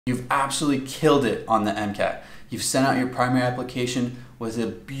You've absolutely killed it on the MCAT. You've sent out your primary application with a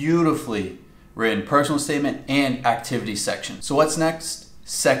beautifully written personal statement and activity section. So what's next?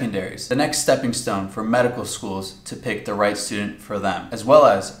 Secondaries, the next stepping stone for medical schools to pick the right student for them, as well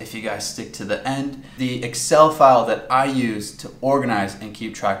as, if you guys stick to the end, the Excel file that I use to organize and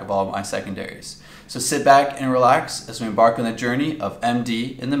keep track of all of my secondaries. So sit back and relax as we embark on the journey of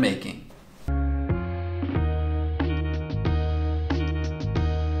MD in the making.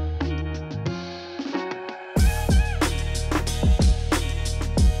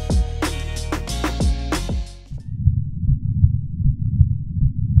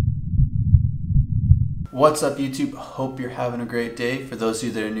 What's up YouTube? Hope you're having a great day. For those of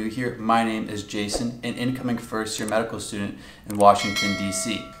you that are new here, my name is Jason, an incoming first year medical student in Washington,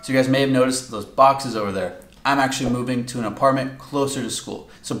 DC. So you guys may have noticed those boxes over there. I'm actually moving to an apartment closer to school.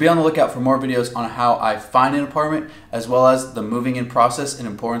 So be on the lookout for more videos on how I find an apartment, as well as the moving in process and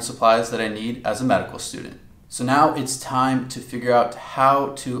important supplies that I need as a medical student. So now it's time to figure out how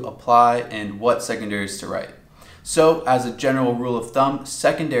to apply and what secondaries to write. So as a general rule of thumb,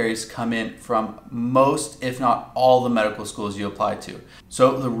 secondaries come in from most, if not all, the medical schools you apply to.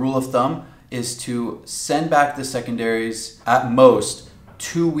 So the rule of thumb is to send back the secondaries at most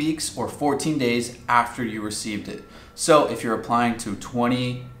 2 weeks or 14 days after you received it. So if you're applying to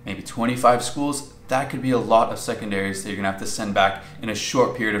 20, maybe 25 schools, that could be a lot of secondaries that you're gonna have to send back in a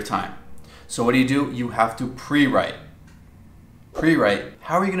short period of time. So what do? You have to pre-write. Pre-write,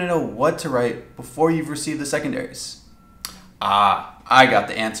 how are you going to know what to write before you've received the secondaries? I got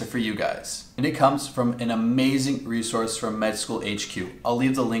the answer for you guys. And it comes from an amazing resource from Med School HQ. I'll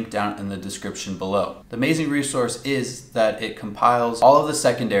leave the link down in the description below. The amazing resource is that it compiles all of the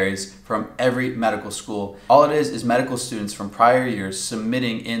secondaries from every medical school. All it is medical students from prior years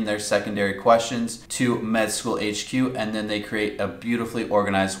submitting in their secondary questions to Med School HQ, and then they create a beautifully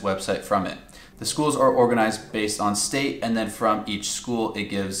organized website from it. The schools are organized based on state, and then from each school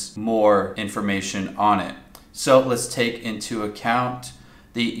it gives more information on it. So let's take into account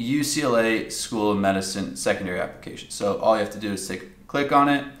the UCLA School of Medicine secondary application. So all you have to do is click on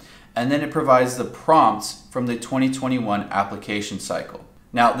it, and then it provides the prompts from the 2021 application cycle.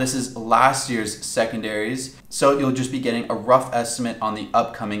 Now this is last year's secondaries, so you'll just be getting a rough estimate on the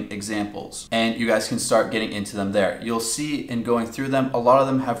upcoming examples, and you guys can start getting into them there. You'll see in going through them, a lot of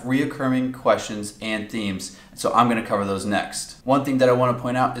them have reoccurring questions and themes, so I'm going to cover those next. One thing that I want to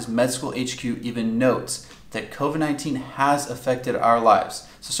point out is Med School HQ even notes that COVID-19 has affected our lives.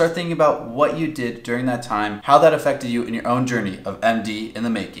 So start thinking about what you did during that time, how that affected you in your own journey of MD in the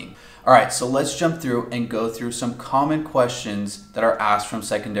making. All right, so let's jump through and go through some common questions that are asked from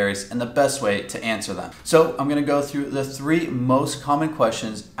secondaries and the best way to answer them. So I'm gonna go through the 3 most common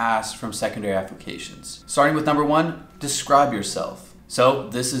questions asked from secondary applications. Starting with number 1, describe yourself. So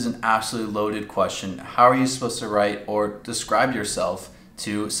this is an absolutely loaded question. How are you supposed to write or describe yourself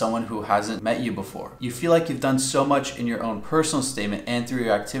to someone who hasn't met you before? You feel like you've done so much in your own personal statement and through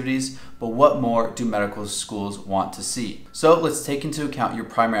your activities, but what more do medical schools want to see? So let's take into account your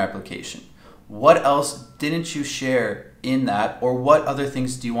primary application. What else didn't you share in that, or what other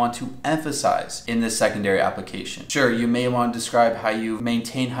things do you want to emphasize in this secondary application? Sure, you may want to describe how you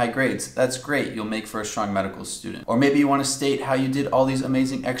maintain high grades. That's great, you'll make for a strong medical student. Or maybe you want to state how you did all these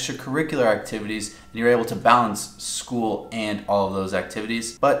amazing extracurricular activities and you're able to balance school and all of those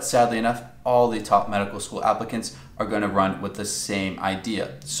activities. But sadly enough, all the top medical school applicants are going to run with the same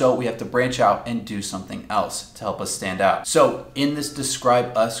idea. So we have to branch out and do something else to help us stand out. So in this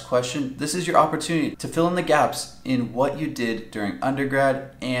describe us question, this is your opportunity to fill in the gaps in what you did during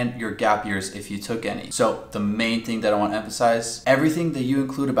undergrad and your gap years if you took any. So the main thing that I want to emphasize, everything that you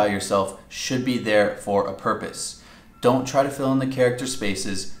include about yourself should be there for a purpose. Don't try to fill in the character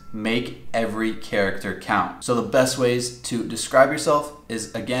spaces. Make every character count. So the best ways to describe yourself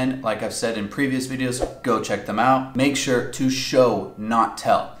is, again, like I've said in previous videos, go check them out. Make sure to show, not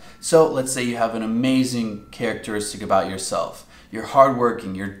tell. So let's say you have an amazing characteristic about yourself. You're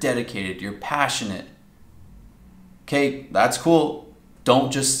hardworking, you're dedicated, you're passionate. Okay, that's cool.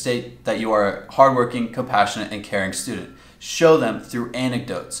 Don't just state that you are a hardworking, compassionate, and caring student. Show them through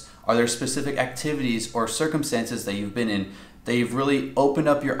anecdotes. Are there specific activities or circumstances that you've been in that you've really opened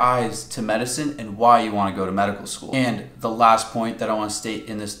up your eyes to medicine and why you want to go to medical school? And the last point that I want to state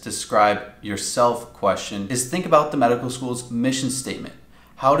in this describe yourself question is think about the medical school's mission statement.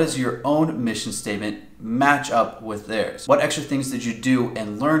 How does your own mission statement match up with theirs? What extra things did you do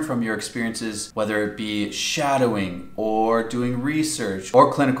and learn from your experiences, whether it be shadowing or doing research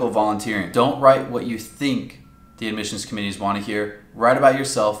or clinical volunteering? Don't write what you think the admissions committees want to hear. Write about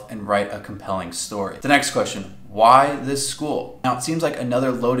yourself and write a compelling story. The next question, Why this school? Now it seems like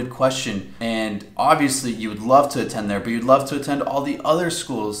another loaded question, and obviously you would love to attend there, but you'd love to attend all the other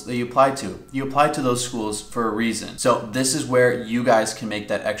schools that you applied to. You applied to those schools for a reason. So this is where you guys can make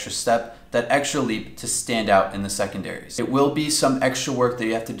that extra step, that extra leap to stand out in the secondaries. It will be some extra work that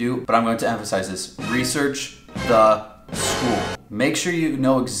you have to do, but I'm going to emphasize this. Research the school. Make sure you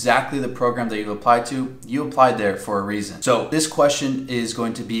know exactly the program that you've applied to. You applied there for a reason. So this question is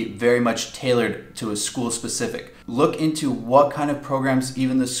going to be very much tailored to a school specific. Look into what kind of programs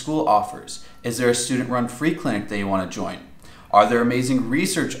even the school offers. Is there a student-run free clinic that you want to join? Are there amazing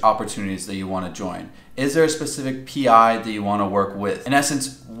research opportunities that you want to join? Is there a specific PI that you want to work with? In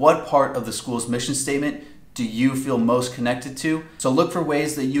essence, what part of the school's mission statement do you feel most connected to? So look for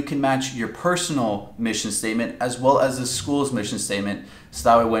ways that you can match your personal mission statement as well as the school's mission statement, so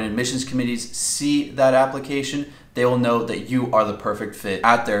that way when admissions committees see that application, they will know that you are the perfect fit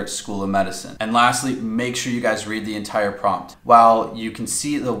at their school of medicine. And lastly, make sure you guys read the entire prompt. While you can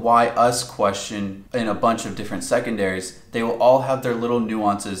see the why us question in a bunch of different secondaries, they will all have their little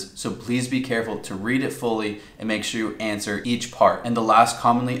nuances, so please be careful to read it fully and make sure you answer each part. And the last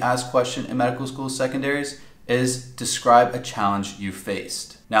commonly asked question in medical school secondaries is describe a challenge you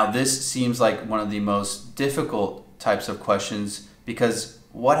faced. Now this seems like one of the most difficult types of questions, because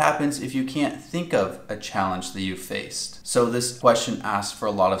what happens if you can't think of a challenge that you faced? So this question asks for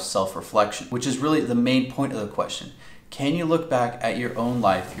a lot of self-reflection, which is really the main point of the question. Can you look back at your own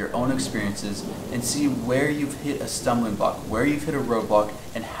life, your own experiences, and see where you've hit a stumbling block, where you've hit a roadblock,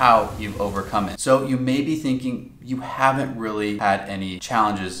 and how you've overcome it? So you may be thinking you haven't really had any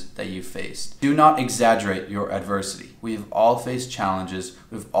challenges that you faced. Do not exaggerate your adversity. We've all faced challenges.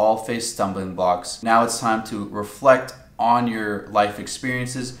 We've all faced stumbling blocks. Now it's time to reflect on your life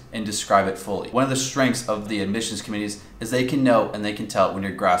experiences and describe it fully. One of the strengths of the admissions committees is they can know and they can tell when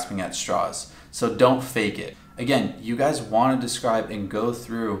you're grasping at straws. So don't fake it. Again, you guys want to describe and go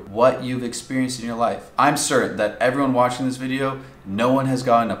through what you've experienced in your life. I'm certain that everyone watching this video, no one has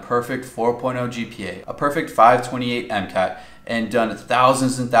gotten a perfect 4.0 GPA, a perfect 528 MCAT, and done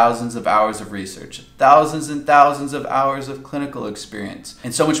thousands and thousands of hours of research, thousands and thousands of hours of clinical experience,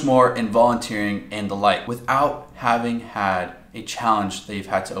 and so much more in volunteering and the like, without having had a challenge that you've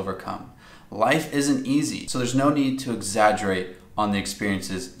had to overcome. Life isn't easy, so there's no need to exaggerate on the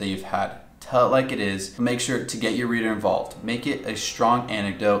experiences that you've had. Tell it like it is, but make sure to get your reader involved. Make it a strong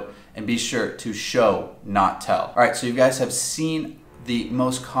anecdote, and be sure to show, not tell. All right, so you guys have seen the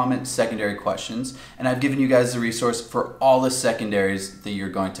most common secondary questions, and I've given you guys the resource for all the secondaries that you're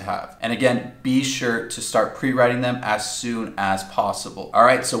going to have. And again, be sure to start pre-writing them as soon as possible. All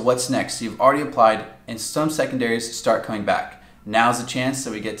right, so what's next? You've already applied, and some secondaries start coming back. Now's the chance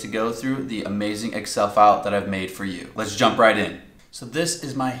that we get to go through the amazing Excel file that I've made for you. Let's jump right in. So this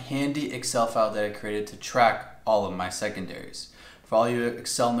is my handy Excel file that I created to track all of my secondaries. For all you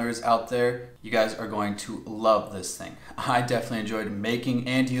Excel nerds out there, you guys are going to love this thing. I definitely enjoyed making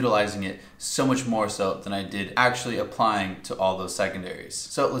and utilizing it so much more so than I did actually applying to all those secondaries.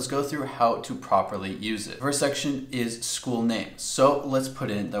 So let's go through how to properly use it. First section is school name. So let's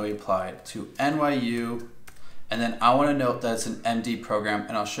put in that we applied to NYU, and then I want to note that it's an MD program,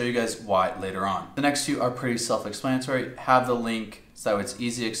 and I'll show you guys why later on. The next two are pretty self-explanatory. Have the link so that way it's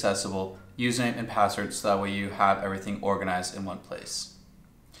easy accessible, username and password so that way you have everything organized in one place.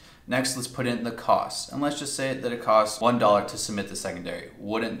 Next, let's put in the cost, and let's just say that it costs $1 to submit the secondary.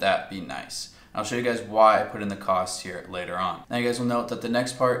 Wouldn't that be nice? I'll show you guys why I put in the cost here later on. Now you guys will note that the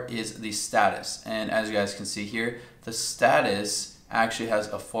next part is the status, and as you guys can see here, the status actually has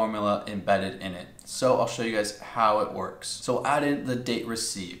a formula embedded in it. So I'll show you guys how it works. So we'll add in the date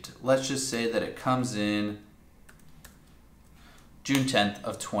received. Let's just say that it comes in June 10th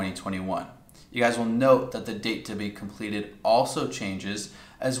of 2021. You guys will note that the date to be completed also changes,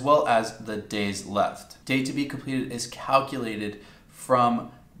 as well as the days left. Date to be completed is calculated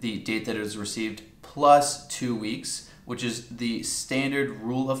from the date that it was received plus 2 weeks, which is the standard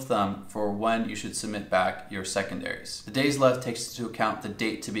rule of thumb for when you should submit back your secondaries. The days left takes into account the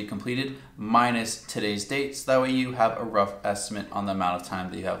date to be completed minus today's date, so that way you have a rough estimate on the amount of time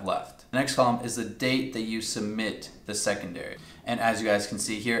that you have left. The next column is the date that you submit the secondary. And as you guys can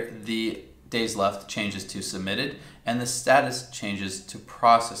see here, the days left changes to submitted, and the status changes to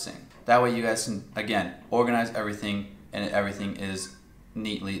processing. That way you guys can, again, organize everything, and everything is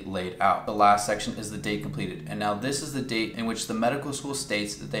neatly laid out. The last section is the date completed, and now this is the date in which the medical school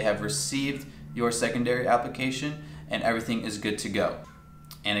states that they have received your secondary application and everything is good to go.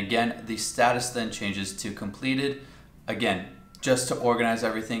 And again, the status then changes to completed, again, just to organize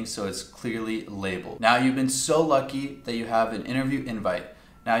everything so it's clearly labeled. Now you've been so lucky that you have an interview invite.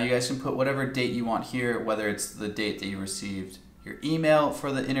 Now Now you guys can put whatever date you want here, whether it's the date that you received your email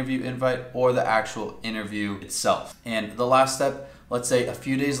for the interview invite or the actual interview itself. And the last step, let's say a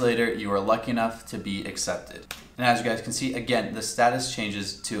few days later, you are lucky enough to be accepted. And as you guys can see, again, the status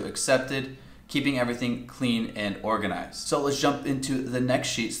changes to accepted, keeping everything clean and organized. So let's jump into the next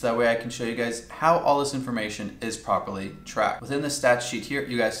sheet so that way I can show you guys how all this information is properly tracked. Within the stats sheet here,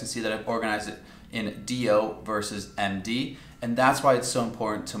 you guys can see that I've organized it in DO versus MD, and that's why it's so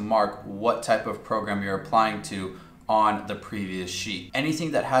important to mark what type of program you're applying to on the previous sheet.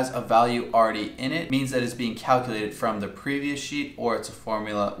 Anything that has a value already in it means that it's being calculated from the previous sheet, or it's a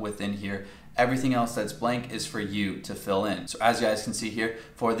formula within here. Everything else that's blank is for you to fill in. So as you guys can see here,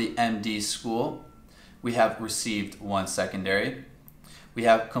 for the MD school, we have received 1 secondary, we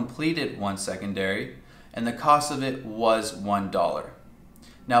have completed 1 secondary, and the cost of it was $1.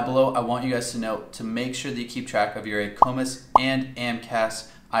 Now below, I want you guys to note to make sure that you keep track of your ACOMAS and AMCAS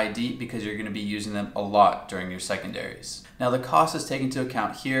ID, because you're going to be using them a lot during your secondaries. Now the cost is taken into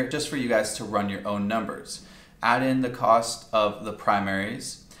account here just for you guys to run your own numbers. Add in the cost of the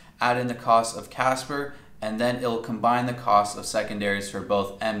primaries, add in the cost of Casper, and then it'll combine the cost of secondaries for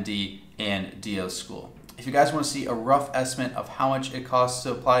both MD and DO school. If you guys want to see a rough estimate of how much it costs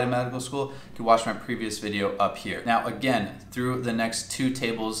to apply to medical school, you can watch my previous video up here. Now again, through the next 2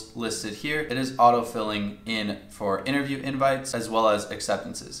 tables listed here, it is auto-filling in for interview invites as well as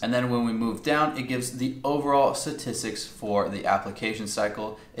acceptances. And then when we move down, it gives the overall statistics for the application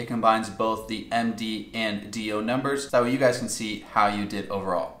cycle. It combines both the MD and DO numbers, so that way you guys can see how you did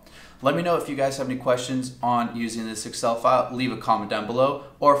overall. Let me know if you guys have any questions on using this Excel file. Leave a comment down below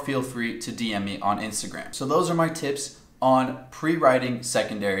or feel free to DM me on Instagram. So those are my tips on pre-writing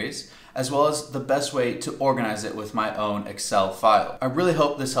secondaries, as well as the best way to organize it with my own Excel file. I really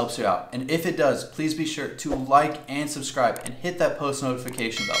hope this helps you out. And if it does, please be sure to like and subscribe and hit that post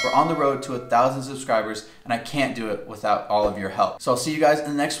notification bell. We're on the road to 1,000 subscribers, and I can't do it without all of your help. So I'll see you guys in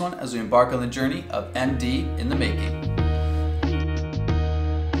the next one as we embark on the journey of MD in the making.